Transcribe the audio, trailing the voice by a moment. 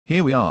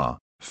Here we are,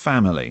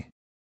 family.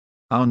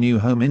 Our new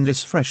home in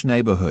this fresh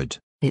neighborhood.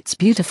 It's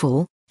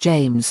beautiful,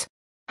 James.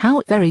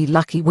 How very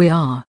lucky we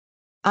are.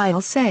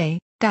 I'll say,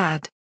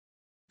 Dad.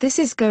 This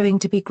is going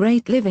to be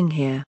great living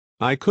here.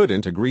 I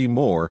couldn't agree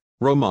more,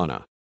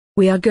 Romana.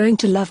 We are going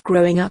to love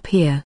growing up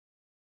here.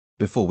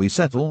 Before we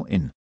settle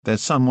in,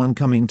 there's someone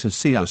coming to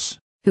see us.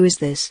 Who is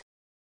this?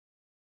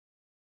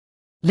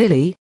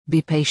 Lily,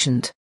 be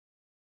patient.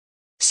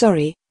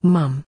 Sorry,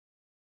 Mum.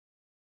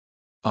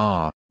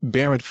 Ah,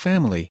 Barratt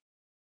family.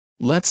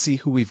 Let's see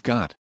who we've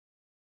got.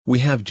 We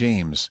have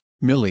James,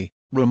 Millie,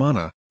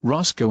 Romana,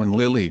 Roscoe and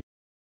Lily.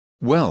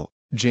 Well,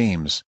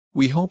 James,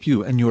 we hope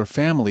you and your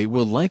family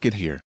will like it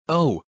here.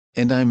 Oh,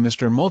 and I'm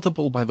Mr.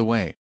 Multiple by the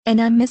way. And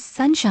I'm Miss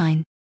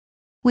Sunshine.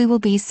 We will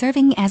be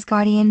serving as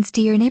guardians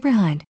to your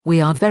neighborhood. We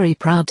are very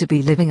proud to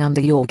be living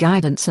under your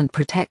guidance and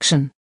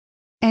protection.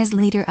 As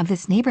leader of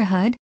this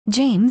neighborhood,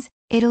 James,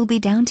 it'll be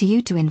down to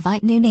you to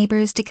invite new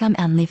neighbors to come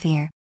and live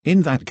here.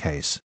 In that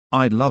case,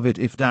 I'd love it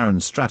if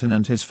Darren Stratton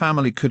and his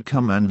family could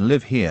come and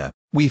live here.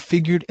 We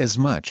figured as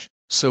much,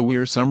 so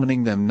we're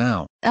summoning them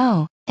now.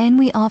 Oh, and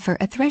we offer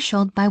a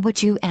threshold by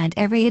which you and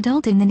every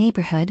adult in the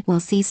neighborhood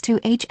will cease to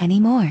age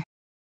anymore.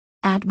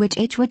 At which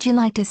age would you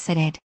like to set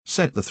it?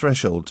 Set the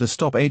threshold to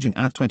stop aging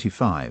at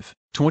 25.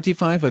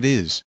 25 it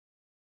is.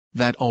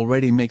 That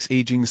already makes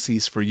aging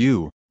cease for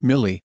you,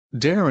 Millie,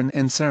 Darren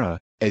and Sarah,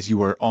 as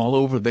you are all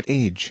over that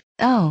age.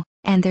 Oh,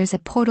 and there's a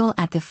portal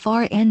at the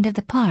far end of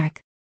the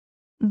park.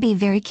 Be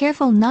very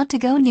careful not to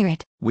go near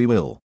it. We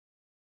will.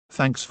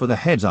 Thanks for the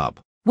heads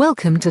up.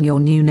 Welcome to your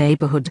new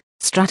neighborhood,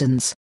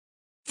 Strattons.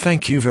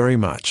 Thank you very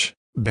much,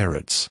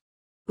 Barratts.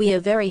 We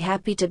are very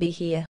happy to be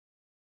here.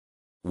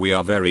 We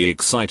are very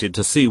excited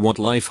to see what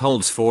life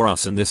holds for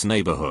us in this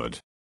neighborhood.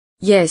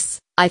 Yes,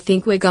 I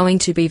think we're going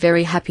to be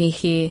very happy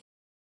here.